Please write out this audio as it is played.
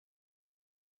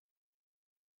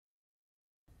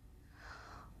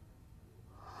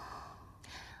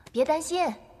别担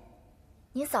心，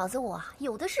你嫂子我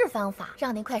有的是方法，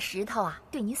让那块石头啊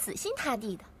对你死心塌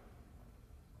地的。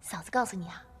嫂子告诉你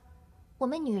啊，我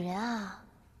们女人啊，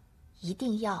一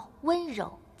定要温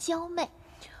柔娇媚，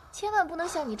千万不能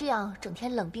像你这样整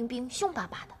天冷冰冰、凶巴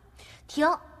巴的。停，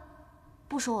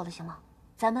不说我了行吗？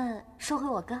咱们收回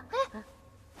我哥。哎，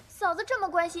嫂子这么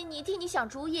关心你，替你想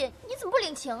主意，你怎么不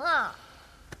领情啊？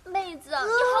妹子，你好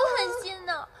狠心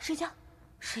呢！睡觉，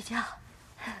睡觉。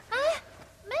哎，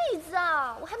妹子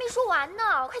啊，我还没说完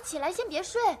呢，快起来，先别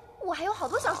睡，我还有好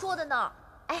多想说的呢。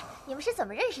哎，你们是怎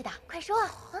么认识的？快说啊！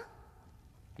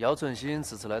姚寸心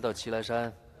此次来到齐来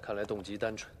山，看来动机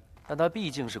单纯，但他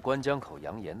毕竟是关江口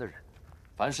扬言的人，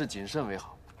凡事谨慎为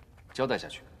好。交代下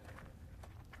去，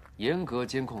严格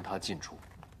监控他进出，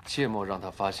切莫让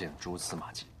他发现蛛丝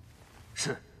马迹。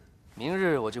是。明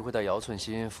日我就会带姚寸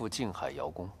心赴静海瑶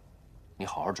宫，你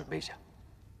好好准备一下。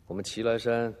我们齐来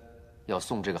山要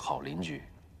送这个好邻居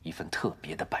一份特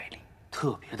别的拜礼。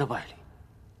特别的拜礼？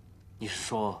你是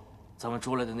说咱们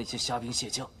捉来的那些虾兵蟹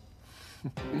将？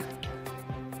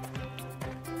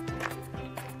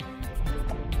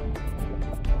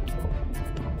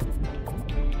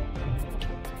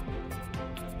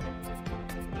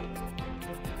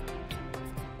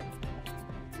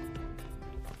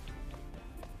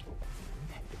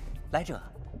来者，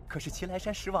可是齐来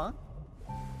山十王？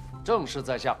正是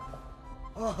在下。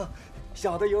哦，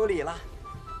小的有礼了。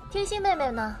天心妹妹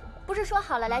呢？不是说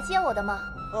好了来接我的吗？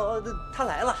哦，她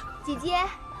来了。姐姐，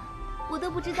我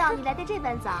都不知道你来的这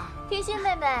般早。天心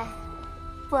妹妹，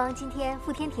父王今天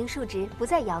赴天庭述职，不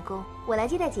在瑶宫，我来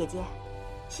接待姐姐。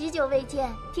许久未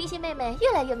见，天心妹妹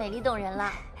越来越美丽动人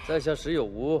了。在下实有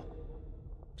无，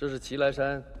这是齐来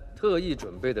山特意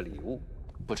准备的礼物，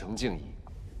不成敬意，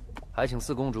还请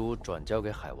四公主转交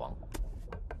给海王。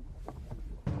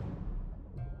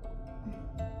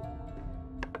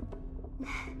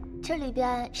这里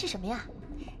边是什么呀？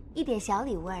一点小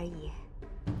礼物而已。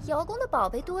瑶宫的宝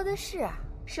贝多的是，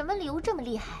什么礼物这么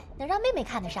厉害，能让妹妹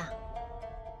看得上？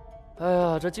哎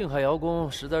呀，这静海瑶宫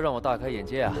实在让我大开眼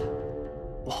界啊！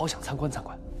我好想参观参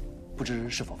观，不知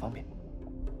是否方便？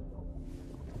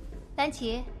蓝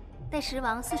旗，带十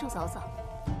王四处走走。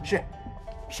是，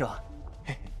十王，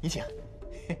你请。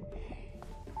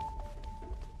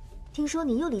听说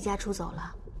你又离家出走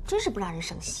了，真是不让人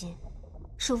省心。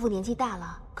叔父年纪大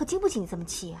了，可经不起你这么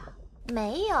气啊！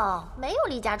没有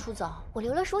离家出走，我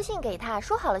留了书信给他，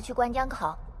说好了去关江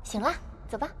口。行了，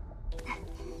走吧。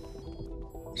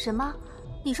什么？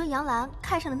你说杨澜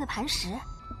看上了那磐石？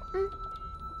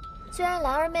虽然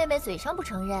兰儿妹妹嘴上不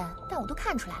承认，但我都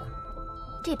看出来了。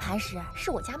这磐石是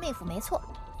我家妹夫没错。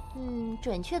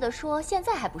准确的说，现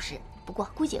在还不是，不过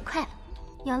估计也快了。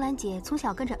杨澜姐从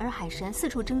小跟着洱海神四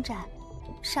处征战，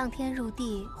上天入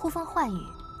地，呼风唤雨。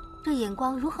这眼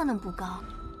光如何能不高？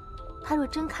他若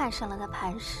真看上了那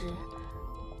磐石，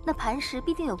那磐石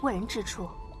必定有过人之处。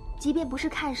即便不是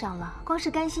看上了，光是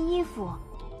甘心依附，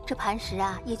这磐石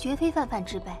啊，也绝非泛泛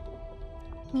之辈。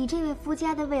你这位夫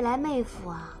家的未来妹夫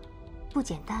啊，不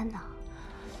简单呐。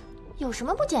有什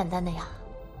么不简单的呀？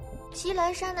齐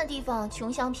来山那地方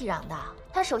穷乡僻壤的，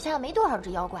他手下没多少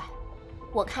只妖怪。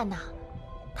我看呐，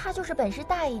他就是本事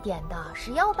大一点的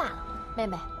石妖罢了。妹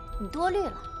妹，你多虑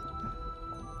了。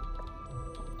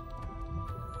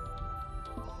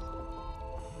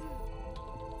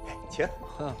请，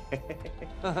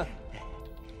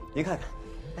您看看，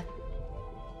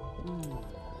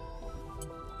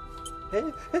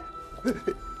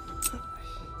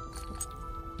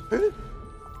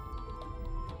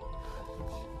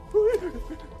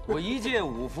我一介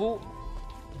武夫，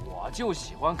我就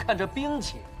喜欢看这兵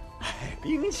器。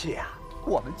兵器啊，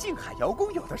我们静海瑶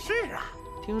宫有的是啊。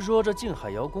听说这静海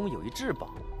瑶宫有一至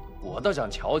宝，我倒想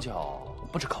瞧瞧，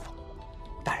不知可否？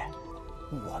大人，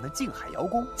我们静海瑶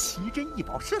宫奇珍异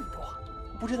宝甚多，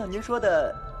不知道您说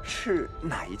的是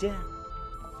哪一件？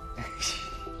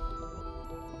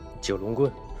九龙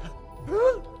棍。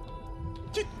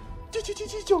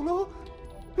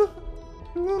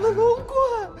九龙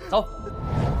棍。走，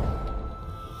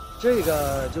这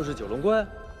个就是九龙棍。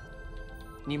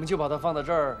你们就把它放在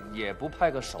这儿，也不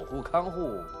派个守护看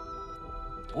护，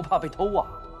不怕被偷啊？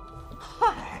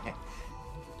嗨，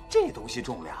这东西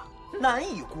重量难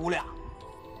以估量，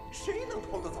谁能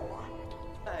偷得走啊？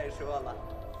再说了，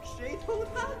谁偷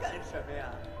它干什么呀？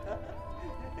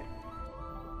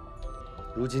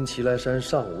如今齐来山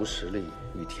尚无实力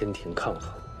与天庭抗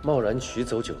衡，贸然取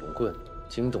走九龙棍，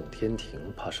惊动天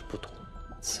庭，怕是不妥。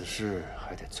此事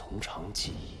还得从长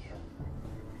计议。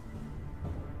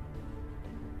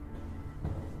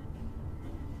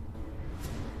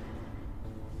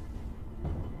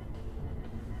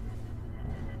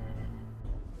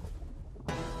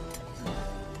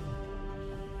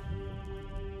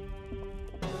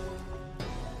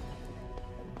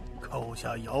扣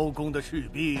下瑶宫的士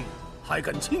兵，还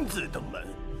敢亲自登门，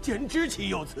简直岂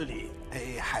有此理！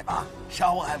海拔，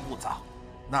稍安勿躁。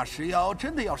那石妖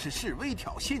真的要是示威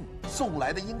挑衅，送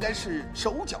来的应该是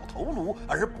手脚头颅，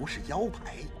而不是腰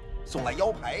牌。送来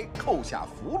腰牌，扣下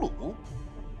俘虏，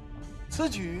此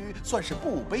举算是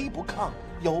不卑不亢，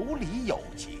有礼有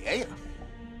节呀。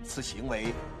此行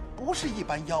为不是一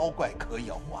般妖怪可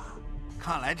有啊！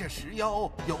看来这石妖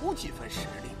有几分实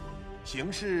力，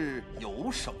行事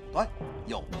有手段，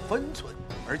有分寸，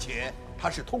而且他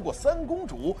是通过三公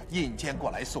主引荐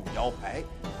过来送腰牌，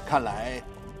看来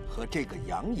和这个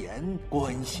扬言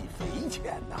关系匪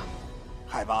浅呐。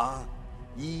海王，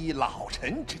依老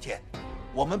臣之见，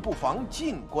我们不妨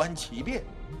静观其变。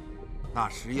那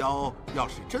石妖要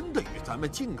是真的与咱们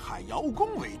静海瑶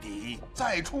宫为敌，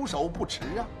再出手不迟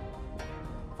啊。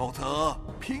否则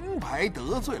平白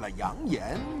得罪了扬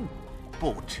言，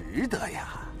不值得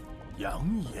呀。扬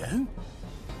言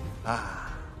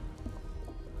啊！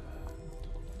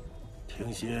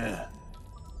听歇，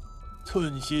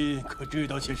寸心可知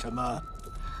道些什么？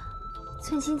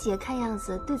寸心姐看样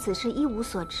子对此事一无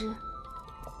所知。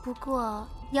不过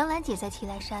杨兰姐在祁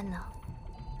来山呢，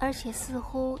而且似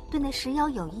乎对那石妖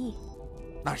有意。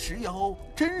那石妖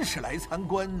真是来参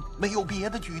观，没有别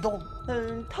的举动？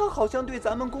他好像对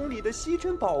咱们宫里的稀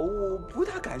珍宝物不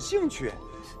大感兴趣，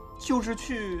就是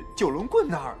去九龙棍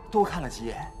那儿多看了几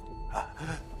眼。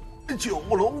九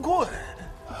龙棍，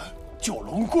九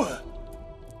龙棍，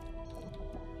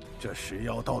这石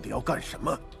妖到底要干什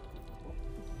么？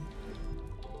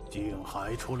静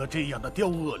海出了这样的刁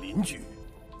恶邻居，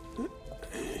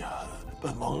哎呀，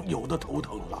本王有的头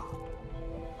疼了。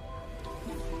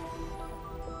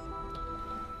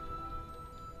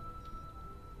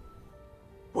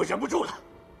我忍不住了，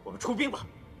我们出兵吧！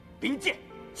兵谏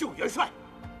救元帅。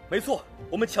没错，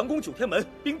我们强攻九天门，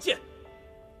兵谏。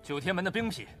九天门的兵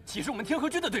痞岂是我们天河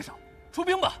军的对手？出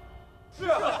兵吧！是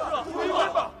啊，出兵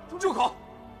吧！住口！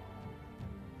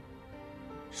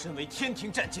身为天庭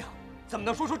战将，怎么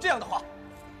能说出这样的话？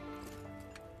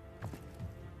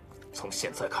从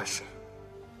现在开始，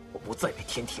我不再为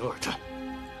天庭而战。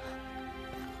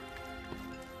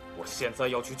我现在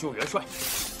要去救元帅，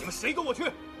你们谁跟我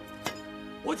去？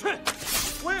我去，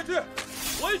我也去，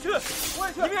我也去，我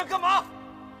也去。你们要干嘛？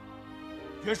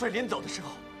元帅临走的时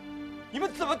候，你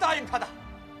们怎么答应他的？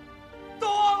都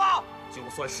忘了？就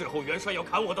算事后元帅要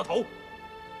砍我的头，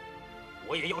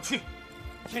我也要去。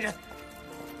天人，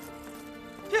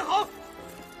天恒，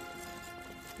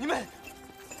你们，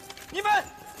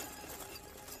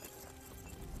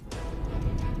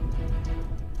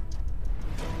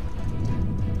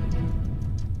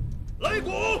来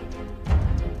鼓！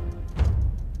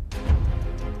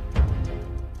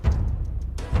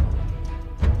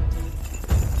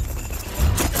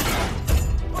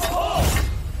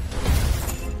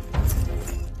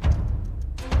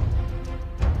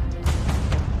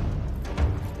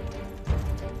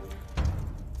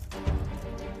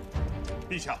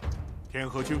陛下，天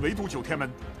河军围堵九天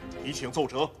门，提请奏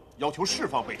折，要求释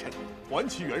放北辰，还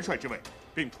其元帅之位，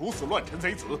并处死乱臣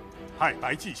贼子，太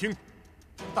白纪清。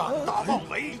大妄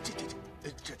为！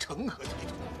这成何体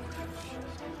统？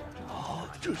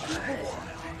这是我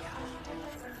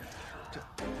呀！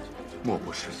莫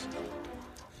不是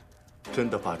真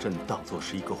的把朕当作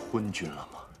是一个昏君了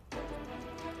吗？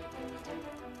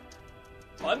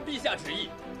传陛下旨意，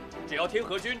只要天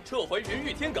河军撤回云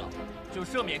玉天港，就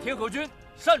赦免天河军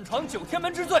擅闯九天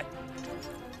门之罪。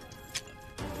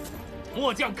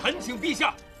末将恳请陛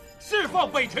下释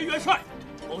放北辰元帅，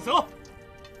否则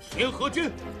天河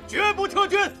军绝不撤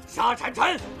军。杀铲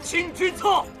铲，清君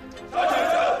侧！杀铲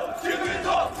铲，清君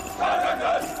侧！杀铲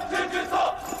铲，清君侧！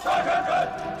杀铲铲，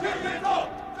清君侧！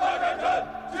杀铲铲，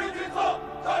清君侧！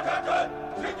杀铲铲，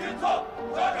清君侧！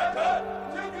杀铲铲，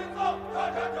清君侧！杀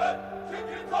铲铲，清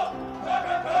君侧！杀铲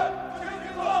铲，清君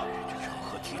侧！这成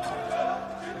何体统？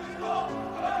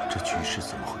这局势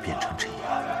怎么会变成这样？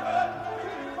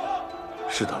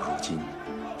事到如今，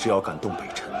只要敢动北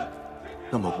辰，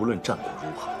那么无论战果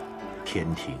如何，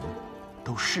天庭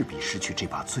都势必失去这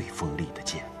把最锋利的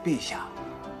剑。陛下，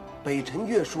北辰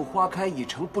月树花开已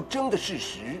成不争的事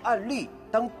实，案例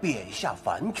当贬下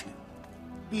凡去。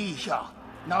陛下，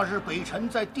那日北辰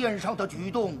在殿上的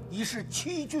举动已是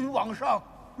欺君罔上，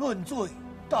论罪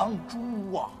当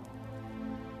诛啊！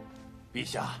陛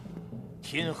下，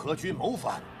天河军谋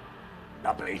反，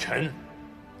那北辰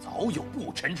早有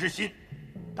不臣之心，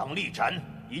当力斩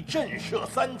以震慑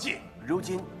三界。如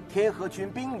今天河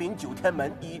军兵临九天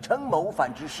门，已成谋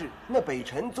反之事，那北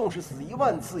辰纵是死1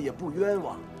万次也不冤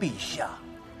枉。陛下，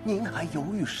您还犹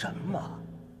豫什么？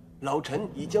老臣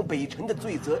已将北辰的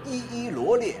罪责一一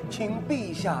罗列，请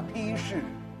陛下批示。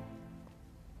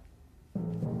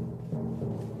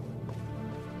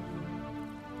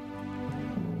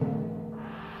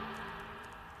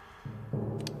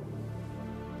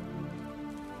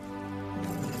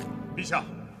陛下，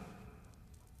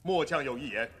末将有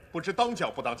一言，不知当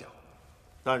讲不当讲。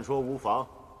但说无妨。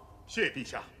谢陛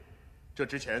下。这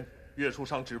之前月树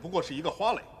上只不过是一个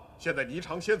花蕾，现在霓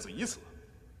裳仙子已死，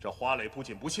这花蕾不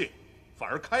仅不谢，反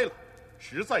而开了，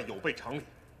实在有悖常理。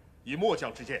以末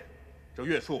将之见，这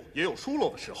月树也有疏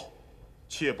漏的时候，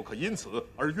切不可因此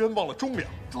而冤枉了忠良。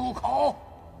住口！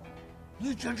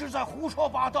你简直在胡说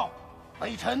八道！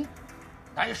北辰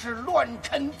乃是乱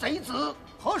臣贼子，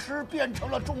何时变成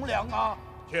了忠良啊？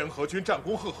天河军战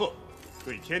功赫赫，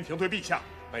对天庭对陛下，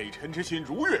北辰之心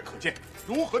如月可见，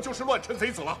如何就是乱臣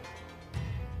贼子了？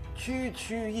区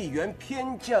区一员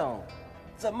偏将，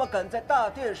怎么敢在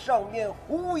大殿上面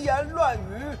胡言乱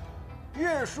语？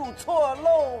月数错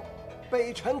漏，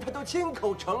北辰他都亲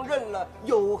口承认了，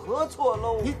有何错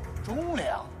漏？你忠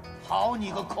良，好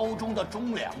你个口中的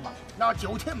忠良啊！那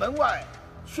9天门外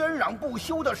喧嚷不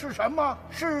休的是什么？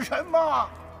是什么？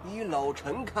依老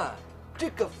臣看，这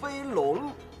个飞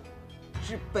龙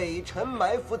是北辰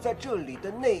埋伏在这里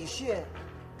的内线。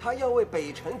他要为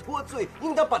北辰脱罪，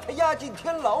应当把他押进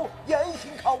天牢，严刑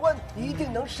拷问，一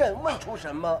定能审问出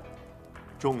什么。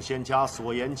众仙家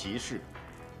所言极是，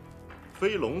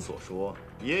飞龙所说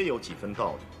也有几分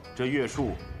道理。这月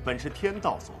数本是天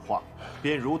道所化，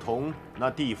便如同那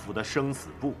地府的生死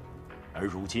簿，而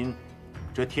如今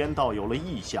这天道有了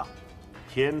异象，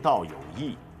天道有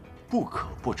意，不可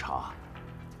不察。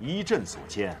依朕所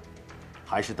见，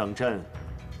还是等朕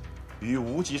与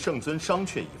无极圣尊商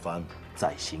榷一番，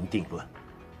再行定论。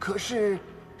可是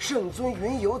圣尊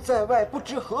云游在外，不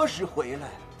知何时回来。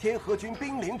天河军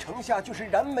兵临城下，就是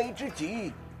燃眉之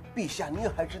急。陛下，您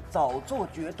还是早做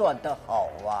决断的好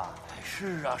啊！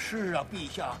是啊，是啊，陛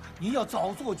下，您要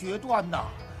早做决断呐，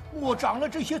莫长了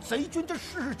这些贼军的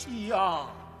士气呀！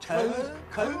臣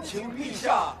恳请陛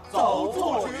下早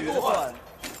做决断。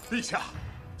陛下，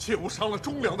切勿伤了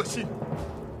忠良的心。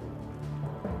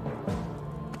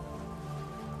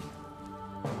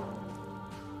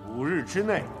5日之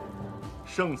内，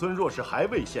圣尊若是还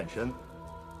未现身，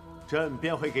朕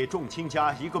便会给众卿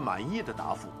家一个满意的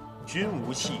答复，均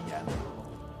无戏言。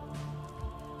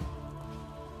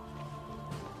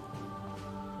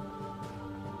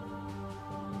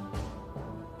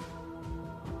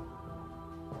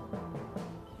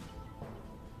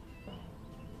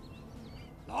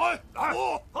来，大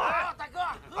哥，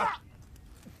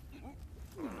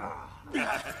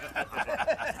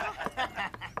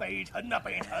北辰呐，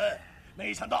北辰，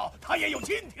没想到他也有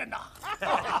今天呐！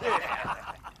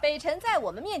北辰在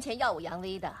我们面前耀武扬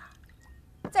威的，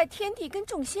在天帝跟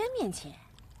众仙面前，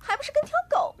还不是跟条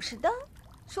狗似的？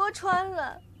说穿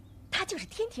了，他就是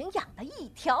天庭养的一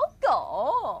条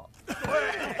狗。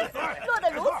落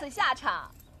得如此下场，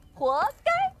活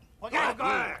该！活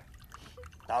该！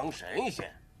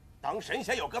当神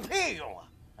仙有个屁用啊！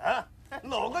啊，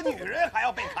搂个女人还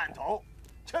要被砍头，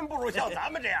真不如像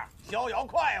咱们这样逍遥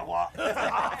快活。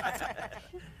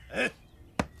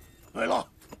对了，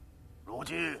如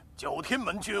今9天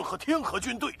门军和天河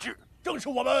军对峙，正是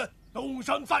我们东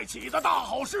山再起的大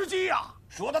好时机呀！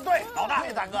说得对，老大。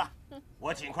对，大哥，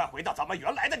我尽快回到咱们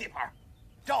原来的地盘，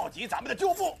召集咱们的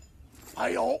旧部。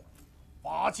还有，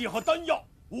法器和丹药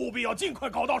务必要尽快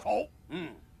搞到手。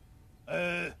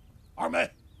二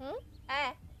妹，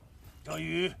哎，这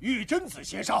与玉贞子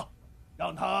协商，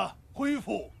让他恢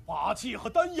复法器和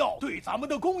丹药对咱们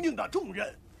的供应的重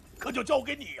任，可就交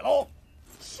给你喽。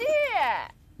是。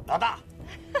老大，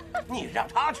你让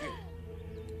他去，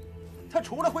他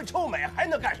除了会臭美还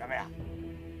能干什么呀？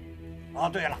哦，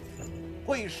对了，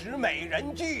会使美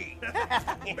人计。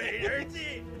美人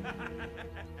计。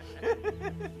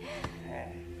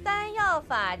丹药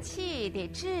法器得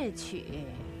智取，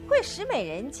会使美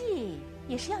人计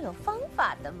也是要有方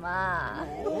法的嘛。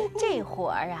这活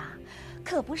儿啊，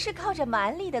可不是靠着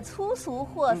蛮力的粗俗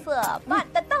货色办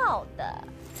得到的。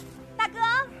大哥，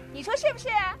你说是不是？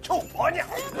臭婆娘！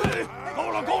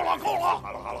够了！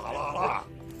好了！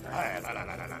哎，来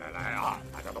啊！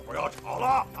大家都不要吵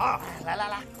了啊！来，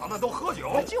咱们都喝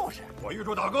酒。就是，我预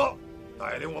祝大哥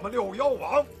带领我们6妖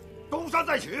王东山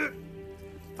再起，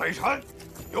北辰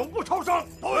永不超生。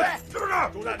对，是不是？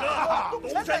祝大哥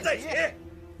东山再起，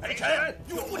北辰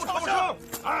永不超生。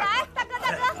来，大哥，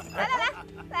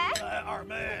来！二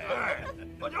妹，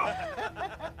喝酒。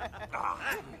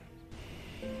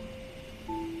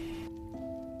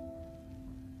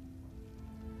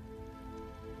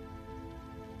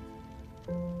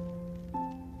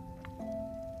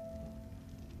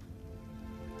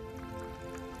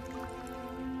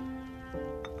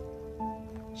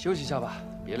休息一下吧，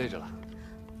别累着了。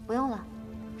不用了，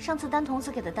上次丹童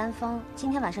子给的丹方，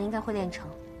今天晚上应该会炼成，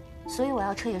所以我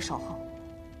要彻夜守候。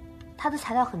它的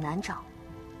材料很难找，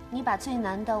你把最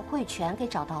难的慧泉给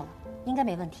找到了，应该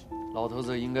没问题。老头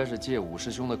子应该是借五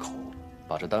师兄的口，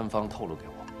把这丹方透露给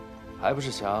我，还不是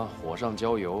想火上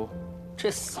浇油？这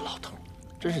死老头，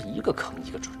真是一个坑一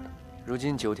个准的。如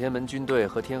今九天门军队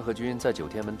和天河军在九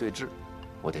天门对峙，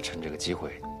我得趁这个机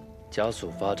会，加速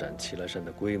发展齐来山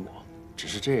的规模。只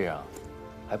是这样，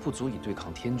还不足以对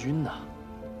抗天军呢。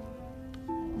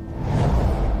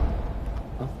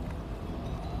啊，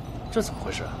这怎么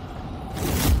回事啊？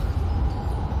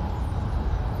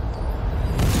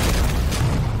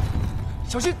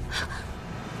小心！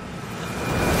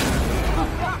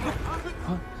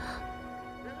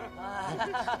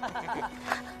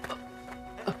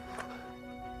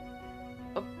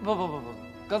不，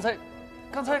刚才，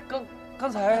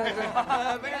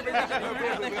没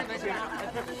事，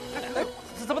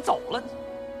怎么走了？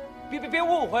别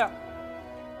误会啊！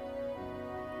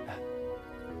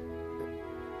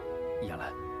亚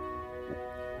兰，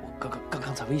我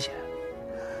刚才危险。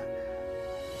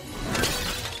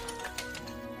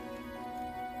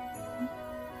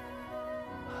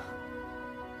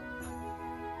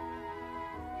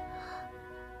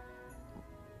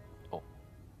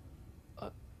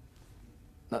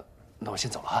那我先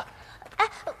走了啊！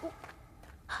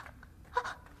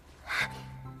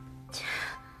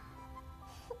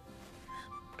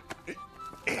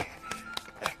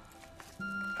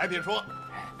还别说，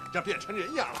这变成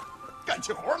人样了，干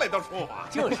起活来都舒服。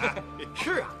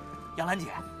是啊，杨兰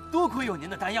姐，多亏有您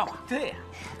的丹药啊！对呀，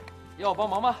要我帮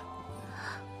忙吗？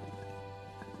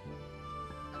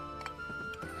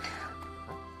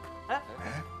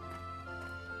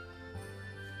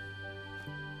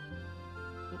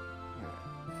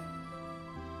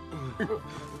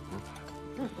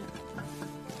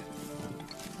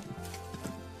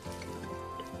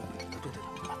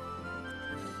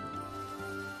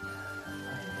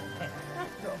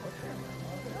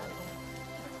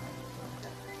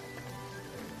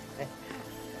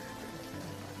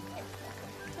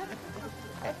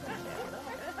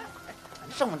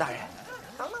圣母大人，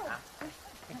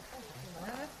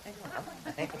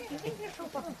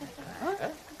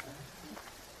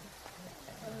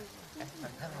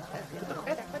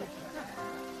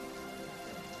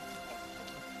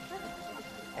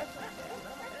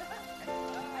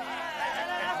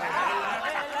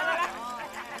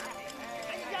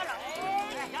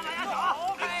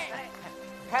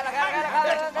开了！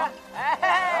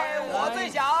哎，我最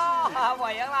小，我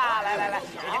赢了！来，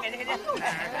给您，来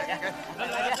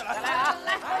啊！来，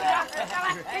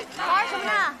玩什么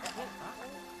呢？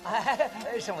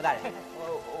哎，圣母大人，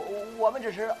我们只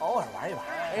是偶尔玩一玩。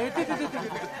哎，对，不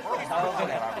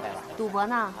该玩。赌博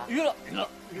呢？娱乐，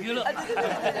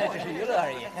这是娱乐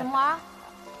而已。怎么玩？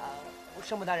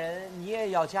圣母大人，你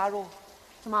也要加入？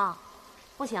怎么？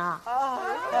不行啊！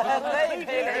可以，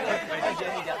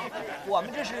行，我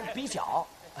们这是比小，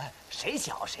谁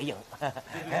小谁赢。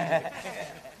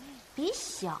比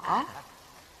小？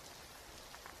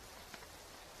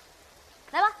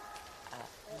来吧。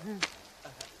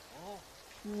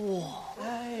哇！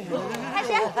开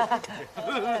始。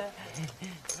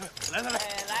来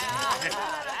啊！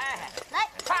来，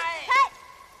开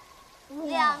！2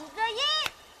个1。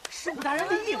圣母大人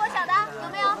厉比我小的有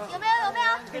没有？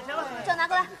给钱了，酒拿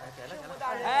过来。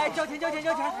哎，交钱！交钱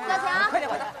啊！快点！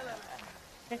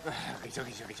给钱！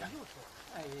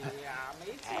哎呀，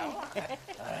没钱了。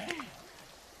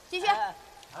继续。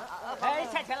哎，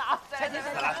下钱了啊！下钱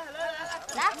了！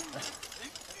来！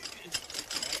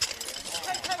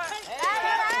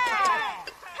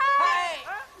开！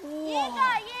一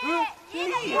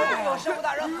个1。圣母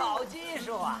大人好技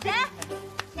术啊！钱！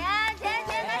拿钱！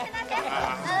来，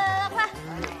快！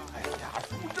哎呀，输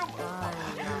这么多！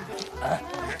哎，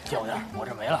借我点，我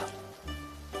这没了。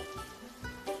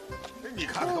你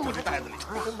看我这袋子里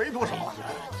真没多少啊！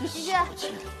继续！来，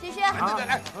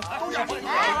都压上！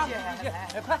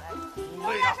快！都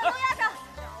压上！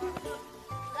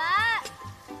来！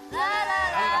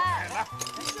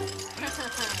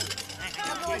给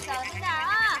我小心点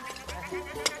啊！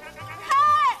开！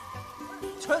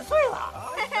全碎了，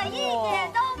一点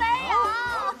都没有。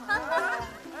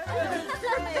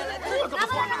拿过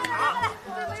来！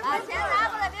把钱拿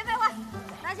过来，别废话，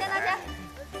拿钱！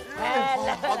哎，来，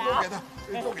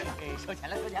都给他！收钱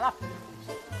了！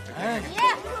你，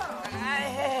哎，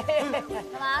干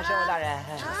嘛呢？圣母大人，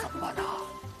怎么的？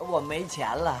我没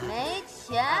钱了。没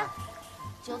钱，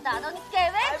就打到你给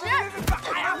为止。怎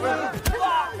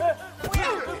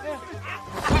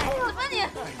么你？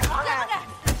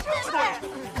给不给？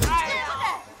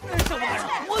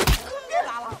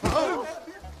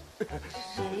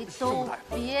都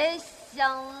别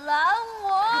想拦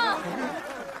我！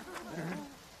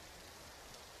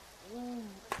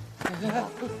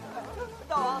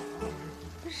大王，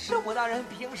圣母大人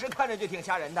平时看着就挺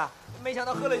吓人的，没想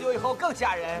到喝了酒以后更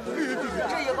吓人。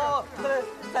这以后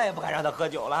再也不敢让他喝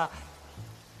酒了。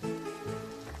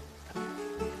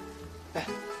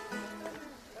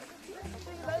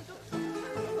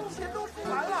钱都付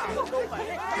完了，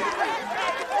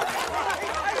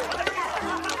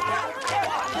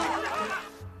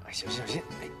哎，小心小心！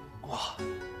哎，哇！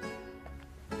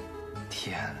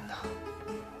天哪！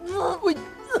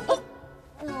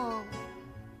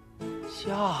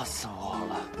吓死我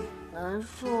了！难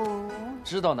受，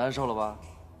知道难受了吧？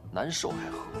难受还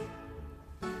喝？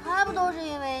还不都是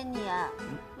因为你？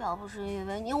要不是因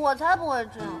为你，我才不会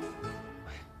这样。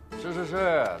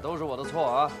是，都是我的错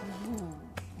啊！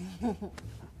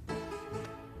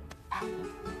哎，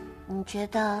你觉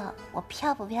得我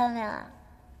漂不漂亮啊？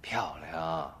漂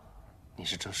亮，你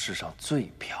是这世上最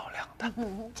漂亮的。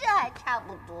这还差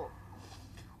不多。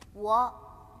我，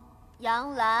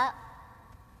杨澜，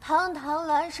堂堂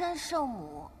蓝山圣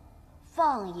母，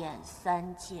放眼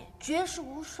三界，绝世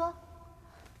无双。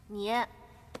你，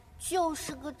就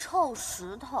是个臭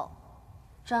石头，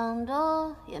长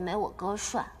得也没我哥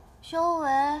帅，修为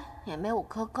也没我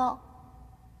哥高，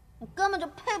你根本就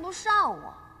配不上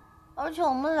我。而且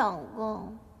我们两个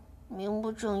名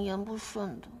不正言不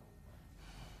顺的，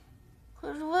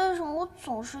可是为什么我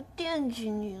总是惦记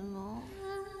你呢？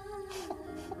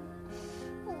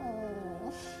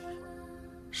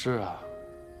是啊，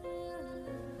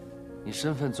你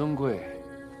身份尊贵，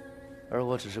而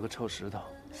我只是个臭石头。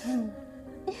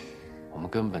我们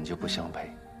根本就不相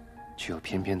配，却又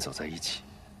偏偏走在一起，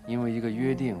因为一个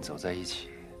约定走在一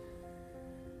起。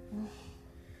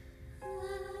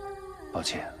抱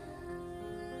歉，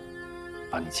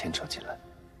把你牵扯进来。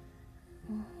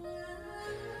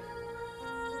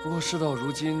不过事到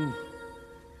如今，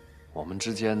我们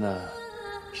之间呢，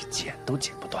是剪都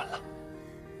剪不断了。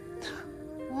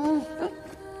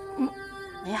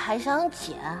你还想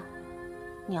剪？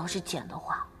你要是剪的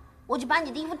话，我就把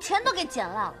你的衣服全都给剪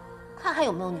烂了，看还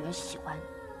有没有女人喜欢你。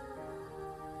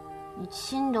你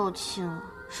亲都亲了，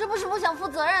是不是不想负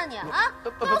责任你啊？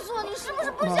告诉我，你是不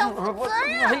是不想负责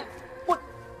任？我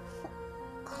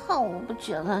看我不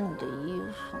剪烂你的衣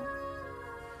服。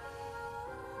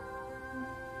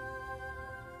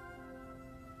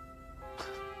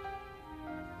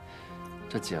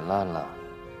这剪烂了，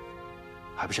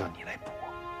还不是要你来补？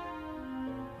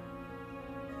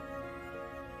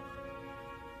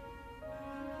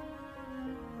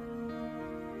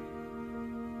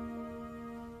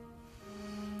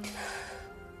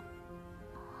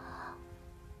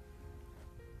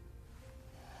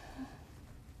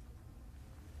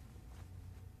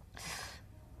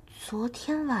昨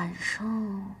天晚上，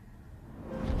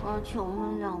而且我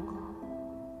们两个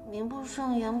名不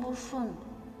正言不顺的，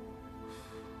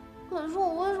可是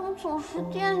我为什么总是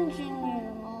惦记你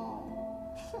呢？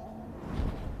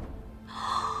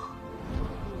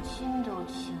你亲都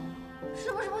亲了，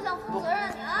是不是不想负责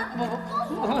任你啊？告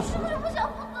诉我，是不是不想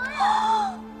负责任？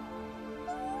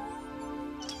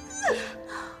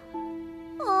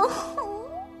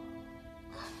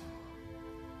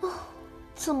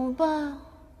怎么办啊？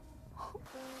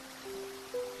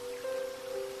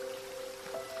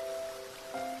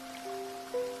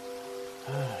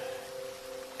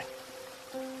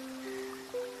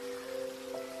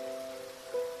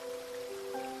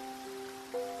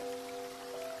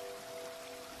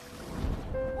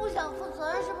不想负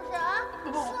责任是不是啊？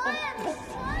说呀，你说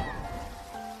呀！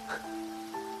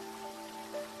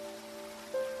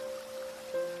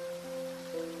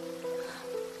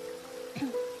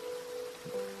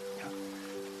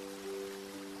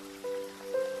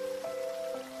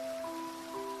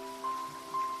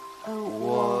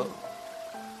我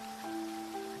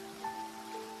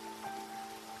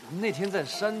那天在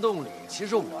山洞里，其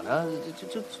实我呢，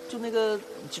就那个，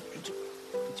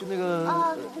就那个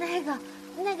啊，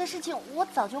那个事情我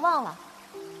早就忘了。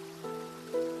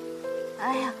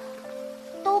哎呀，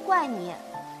都怪你，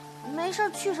没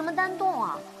事去什么丹洞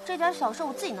啊？这点小事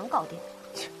我自己能搞定。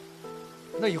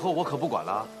那以后我可不管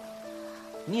了，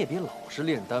你也别老是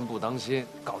炼丹不当心，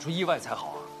搞出意外才好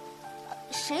啊。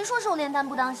谁说是我炼丹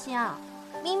不当心啊？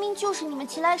明明就是你们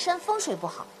齐来山风水不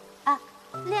好，啊，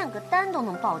炼个丹都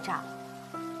能爆炸，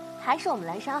还是我们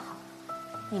蓝山好，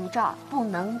你们这儿不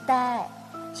能待。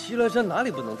齐来山哪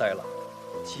里不能待了？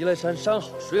齐来山山好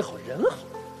水好人好，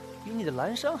比你的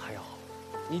蓝山还要好，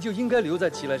你就应该留在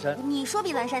齐来山。你说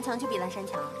比蓝山强就比蓝山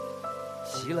强。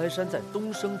齐来山在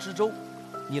东升之州，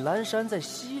你蓝山在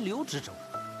西流之州，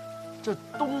这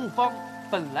东方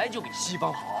本来就比西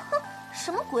方好。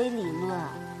什么鬼理论啊？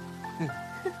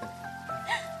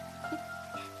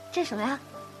这什么呀？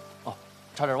哦，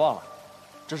差点忘了，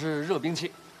这是热兵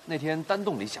器，那天丹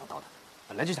洞里想到的，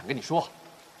本来就想跟你说。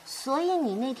所以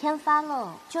你那天发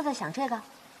愣就在想这个？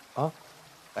啊，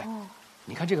哎，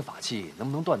你看这个法器能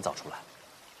不能锻造出来？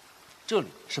这里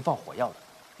是放火药的，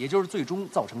也就是最终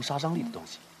造成杀伤力的东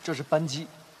西。这是扳机，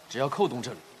只要扣动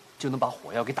这里，就能把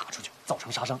火药给打出去，造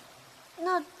成杀伤。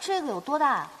那这个有多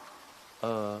大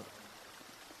啊？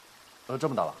这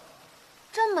么大吧？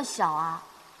这么小啊？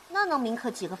那能铭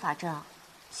刻几个法阵啊？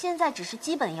现在只是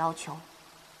基本要求，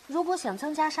如果想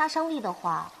增加杀伤力的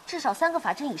话，至少3个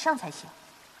法阵以上才行。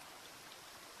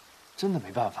真的没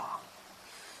办法？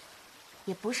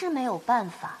也不是没有办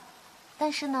法，但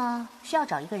是呢，需要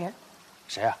找一个人。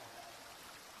谁啊？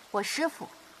我师父，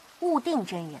悟定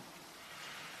真人。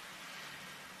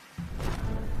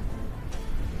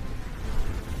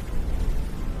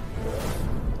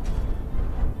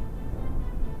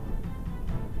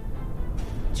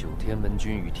9天门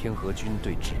军与天河军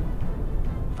对峙，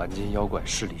凡间妖怪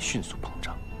势力迅速膨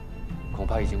胀，恐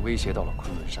怕已经威胁到了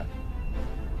昆仑山，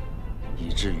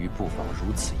以至于布防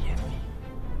如此严密。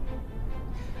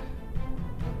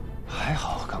还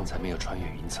好刚才没有穿越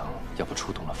云层，要不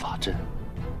触动了法阵，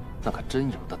那可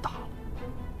真有的打了。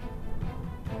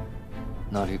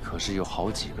那里可是有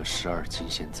好几个12金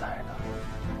仙在呢。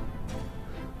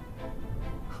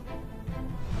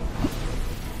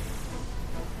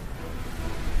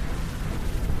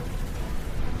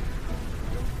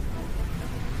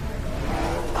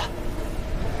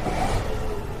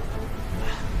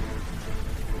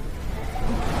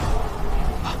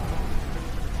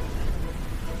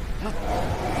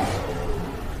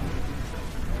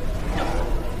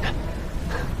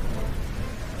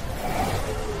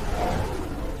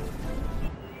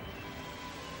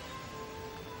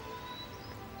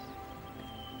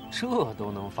这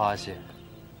都能发现，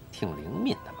挺灵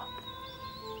敏的嘛。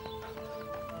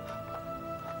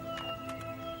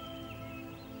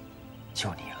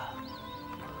就你了。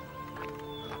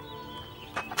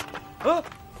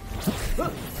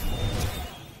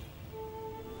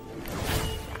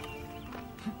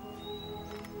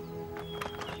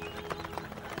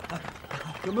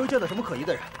有没有见到什么可疑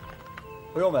的人？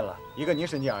不用问了，一个凝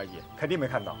神镜而已，肯定没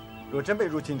看到。若真被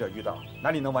入侵者遇到，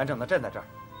哪里能完整的站在这儿？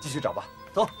继续找吧，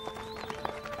走。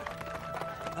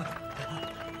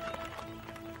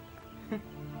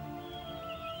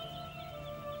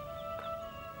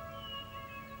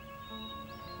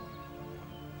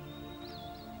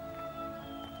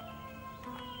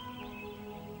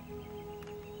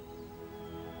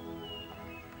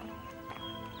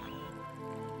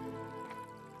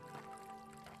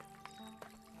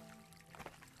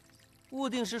悟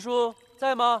定师叔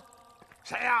在吗？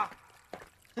谁呀？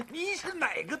你是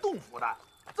哪个洞府的？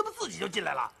怎么自己就进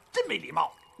来了？真没礼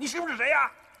貌！你师傅是谁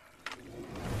呀？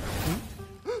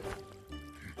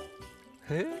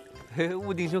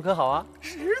悟定兄可好啊？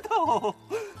石头。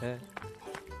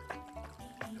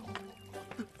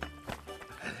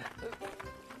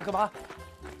干嘛？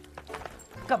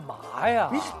干嘛呀？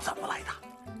你是怎么来的？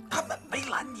他们没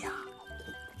拦你啊？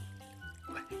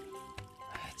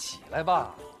起来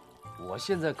吧，我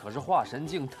现在可是化神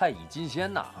境太乙金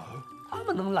仙呐，他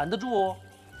们能拦得住哦？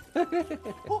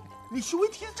哦，你修为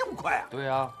提得这么快啊？对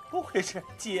啊，不愧是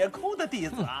解空的弟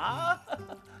子啊！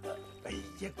哎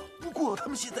呀，不过他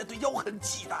们现在对妖很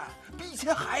忌惮，比以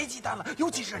前还忌惮了。尤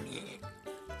其是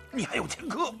你还有前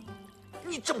科，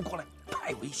你这么过来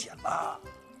太危险了。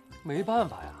没办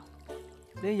法呀，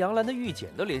连杨澜的玉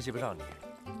简都联系不上你，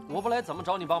我不来怎么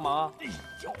找你帮忙？哎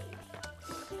呦，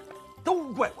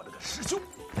都怪我那个师兄，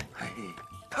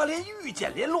他连玉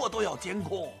简联络都要监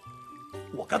控，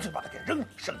我干脆把他给扔了，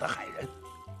省得害人。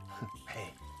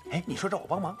哎，你说找我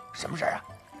帮忙，什么事儿啊？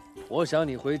我想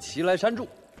你回齐来山住。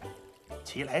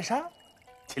齐来山？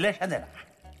齐来山在哪儿？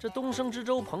这东生之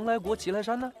州蓬莱国齐来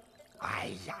山呢？哎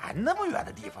呀，那么远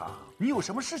的地方，你有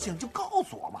什么事情就告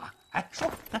诉我嘛。哎，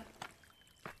说。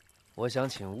我想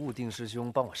请悟定师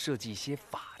兄帮我设计一些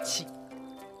法器。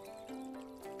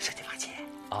设计法器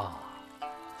啊？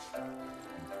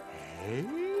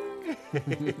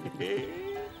你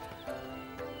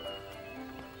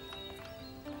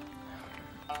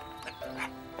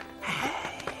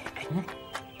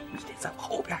得在我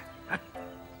后边。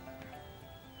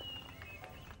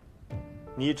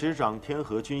你执掌天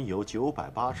河军有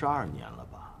982年了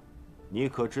吧？你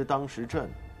可知当时朕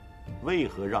为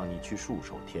何让你去戍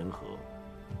守天河？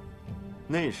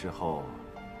那时候，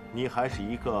你还是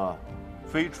一个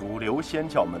非主流仙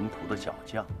教门徒的小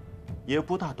将，也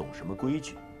不大懂什么规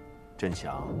矩。朕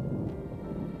想，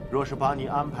若是把你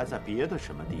安排在别的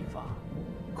什么地方，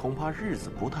恐怕日子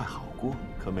不太好过。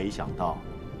可没想到，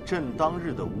朕当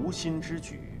日的无心之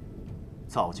举，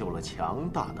造就了强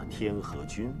大的天河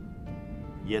军，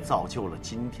也造就了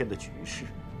今天的局势，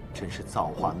真是造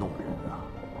化弄人啊！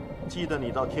记得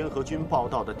你到天河军报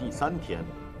道的第3天，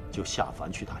就下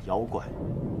凡去打妖怪，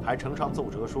还呈上奏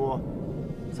折说，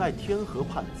在天河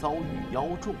畔遭遇妖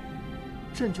众，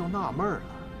朕就纳闷了，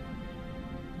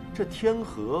这天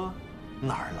河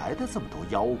哪儿来的这么多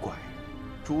妖怪？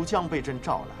主将被朕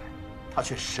召来，他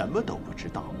却什么都不知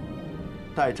道。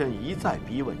待朕一再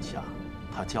逼问下，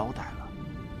他交代了，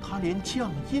他连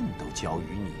将印都交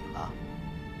于你了。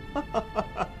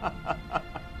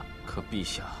可陛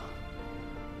下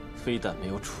非但没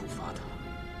有处罚他，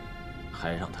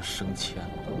还让他升迁了。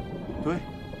对，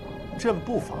朕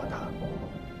不罚他，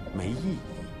没意义。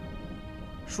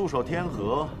戍守天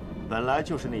河本来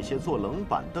就是那些坐冷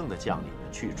板凳的将领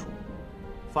的去处，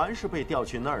凡是被调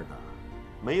去那儿的，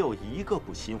没有一个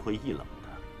不心灰意冷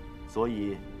的，所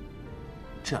以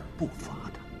朕不罚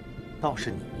他。倒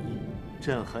是你，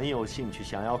朕很有兴趣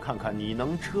想要看看你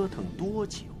能折腾多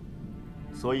久，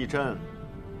所以朕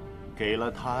给了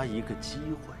他一个机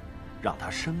会，让他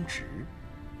升职，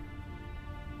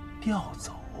调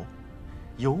走，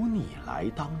由你来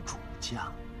当主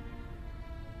将。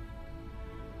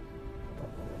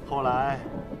后来，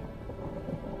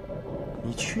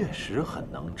你确实很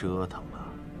能折腾啊，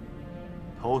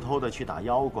偷偷的去打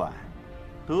妖怪，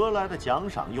得来的奖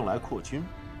赏用来扩军，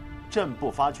朕不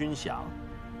发军饷，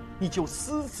你就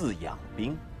私自养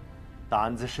兵，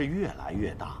胆子是越来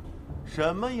越大，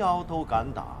什么妖都敢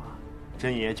打，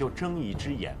朕也就睁一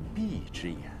只眼闭一只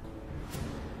眼，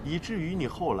以至于你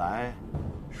后来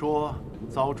说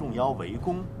遭众妖围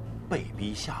攻，被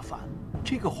逼下凡，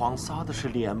这个谎撒的是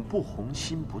脸不红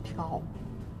心不跳。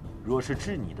若是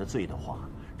治你的罪的话，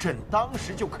朕当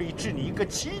时就可以治你一个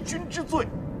欺君之罪。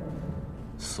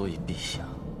所以陛下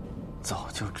早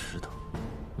就知道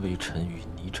微臣与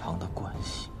霓裳的关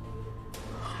系。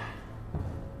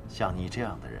像你这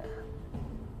样的人，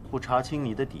不查清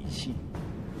你的底细，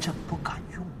朕不敢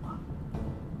用啊。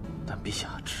但陛下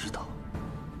知道，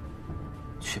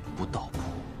却不道破。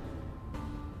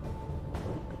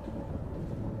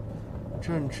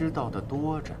朕知道的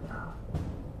多着呢，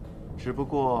只不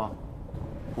过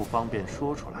不方便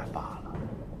说出来罢了。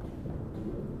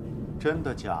真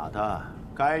的假的，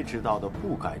该知道的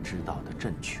不该知道的，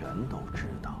朕全都知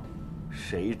道。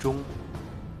谁忠，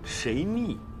谁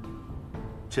逆，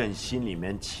朕心里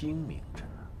面清明着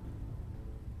呢。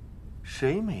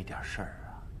谁没点事儿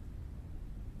啊？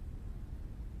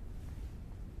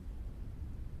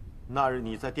那日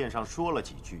你在殿上说了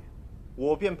几句，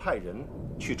我便派人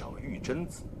去找玉贞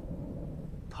子。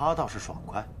他倒是爽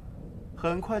快，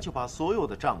很快就把所有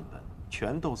的账本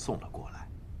全都送了过来，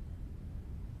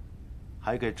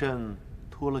还给朕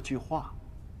托了句话。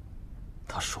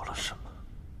他说了什么？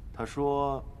他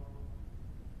说，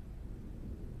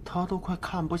他都快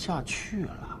看不下去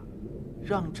了，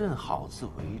让朕好自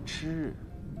为之。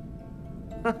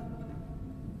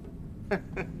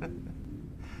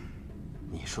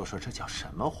你说说这叫什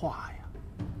么话呀？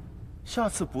下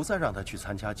次不再让他去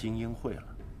参加精英会了。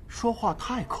说话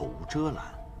太口无遮拦，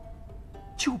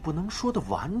就不能说的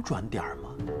婉转点吗？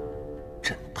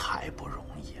朕太不容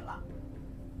易了。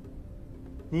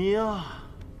你呀，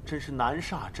真是难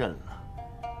煞朕了。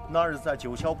那日在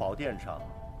九霄宝殿上，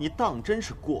你当真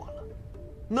是过了，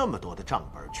那么多的账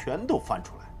本全都翻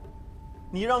出来，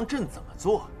你让朕怎么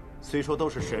做？虽说都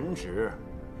是神职，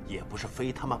也不是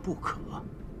非他妈不可。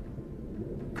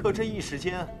可这一时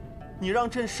间，你让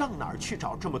朕上哪儿去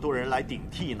找这么多人来顶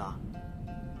替呢？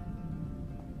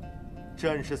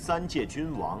朕是3届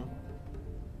君王，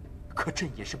可朕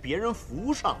也是别人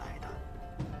扶上来的。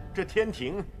这天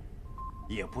庭，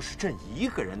也不是朕一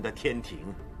个人的天庭。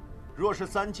若是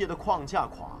3届的框架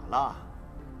垮了，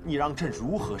你让朕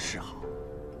如何是好？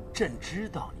朕知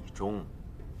道你忠，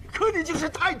可你就是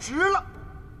太直了。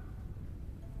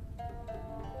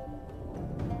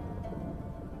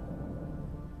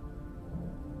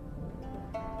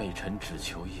微臣只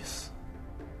求一死，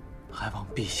还望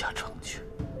陛下成全。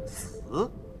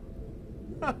死？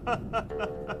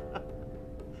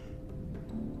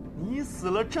你死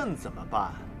了，朕怎么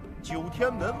办？9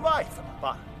天门外怎么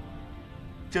办？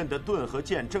朕的盾和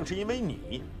剑正是因为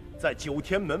你在9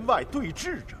天门外对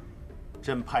峙着，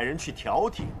朕派人去调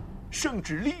停，圣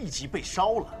旨立即被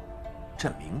烧了。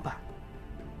朕明白，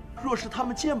若是他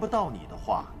们见不到你的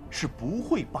话，是不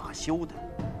会罢休的。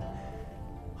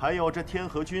还有这天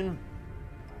河军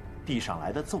递上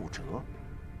来的奏折，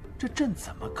这朕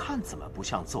怎么看怎么不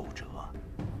像奏折，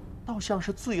倒像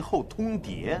是最后通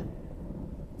牒。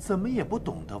怎么也不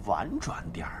懂得婉转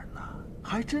点儿呢？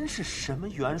还真是什么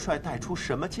元帅带出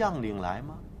什么将领来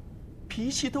吗？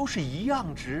脾气都是一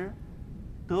样直。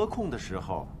得空的时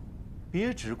候，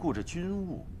别只顾着军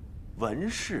务，文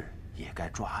事也该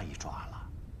抓一抓了。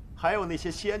还有那些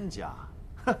仙家，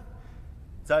哼，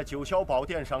在九霄宝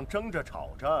殿上争着吵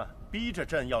着，逼着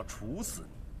朕要处死你。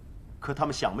可他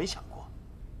们想没想过，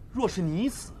若是你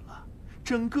死了，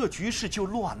整个局势就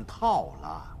乱套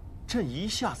了。朕一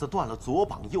下子断了左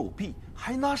膀右臂，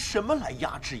还拿什么来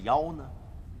压制妖呢？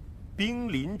兵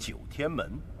临九天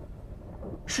门，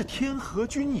是天河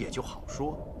军也就好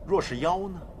说，若是妖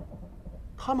呢？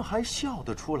他们还笑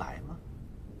得出来吗？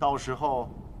到时候，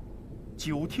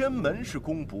九天门是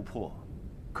攻不破，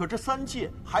可这三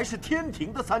界还是天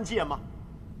庭的三界吗？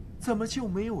怎么就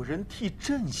没有人替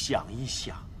朕想一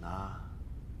想呢？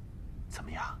怎么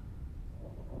样？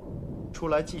出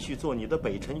来继续做你的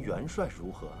北辰元帅如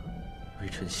何？微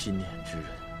臣心念之人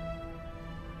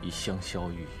已香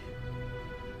消玉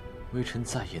殒，微臣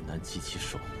再也难及其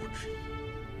守护之意，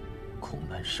恐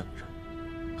难胜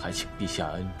任，还请陛下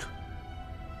恩准，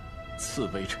赐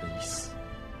微臣一死，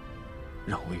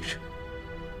让微臣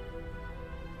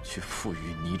去赋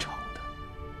予霓裳的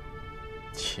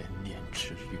千年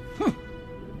之约。哼！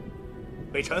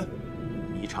北辰，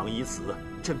霓裳已死，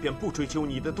朕便不追究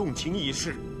你的动情一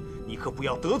事，你可不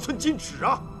要得寸进尺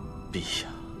啊！陛下，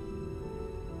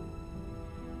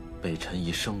北辰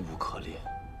已生无可恋，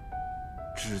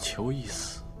只求一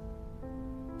死，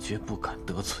绝不敢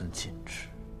得寸进尺。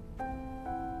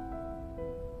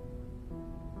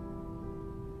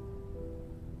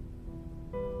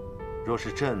若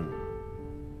是朕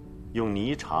用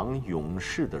霓裳永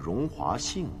世的荣华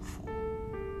幸福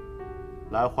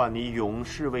来换你永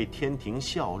世为天庭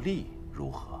效力，如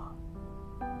何？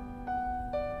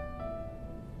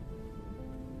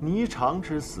霓裳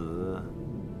之死，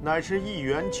乃是一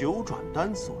元九转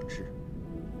丹所致。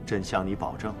朕向你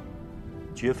保证，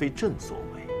绝非朕所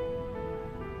为。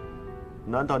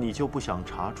难道你就不想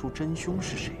查出真凶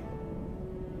是谁？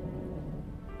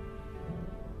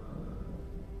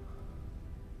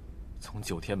从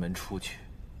九天门出去，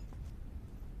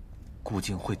顾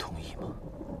靖会同意吗？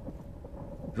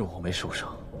若我没受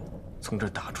伤，从这儿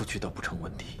打出去倒不成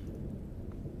问题。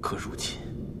可如今，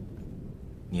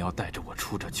你要带着我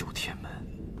出这九天门，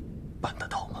办得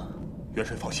到吗？元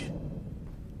帅放心，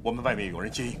我们外面有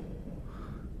人接应。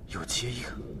有接应？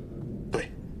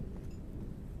对。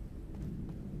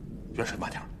元帅慢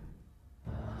点。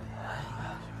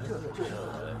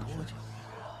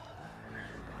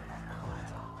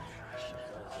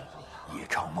夜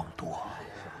长梦多。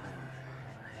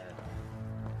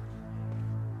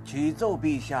启奏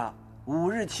陛下，5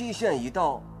日期限已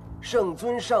到，圣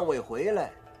尊尚未回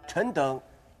来，臣等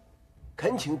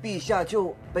恳请陛下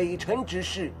就北辰之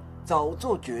事早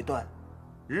做决断。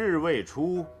日未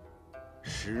出，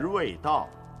时未到，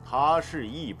他是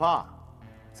议罢，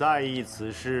再议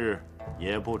此事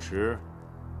也不迟。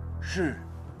是。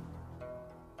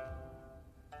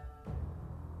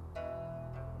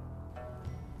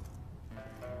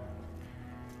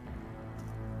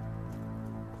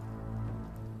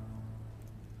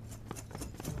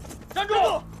站住！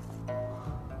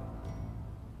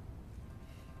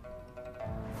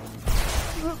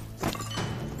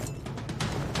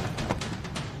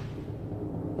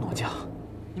诺将，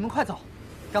你们快走！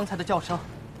刚才的叫声，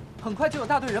很快就有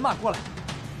大队人马过来。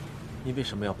你为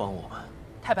什么要帮我们？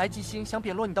太白祭星想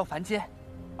贬落你到凡间，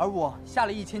而我下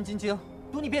了1000金晶，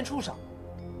赌你变畜生，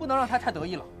不能让他太得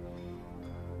意了。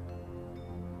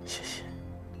谢谢。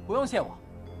不用谢我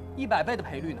，100倍的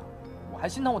赔率呢，我还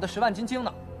心疼我的10万金晶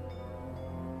呢。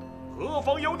何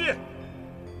方妖孽，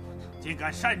竟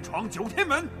敢擅闯九天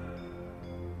门！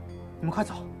你们快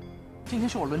走，今天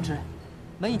是我轮值，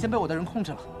门已经被我的人控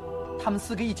制了，他们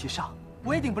4个一起上，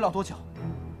我也顶不了多久。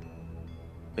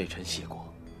北辰谢过。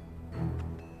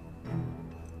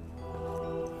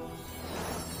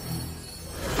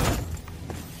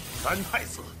三太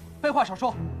子，废话少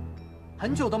说，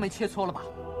很久都没切磋了吧？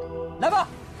来吧！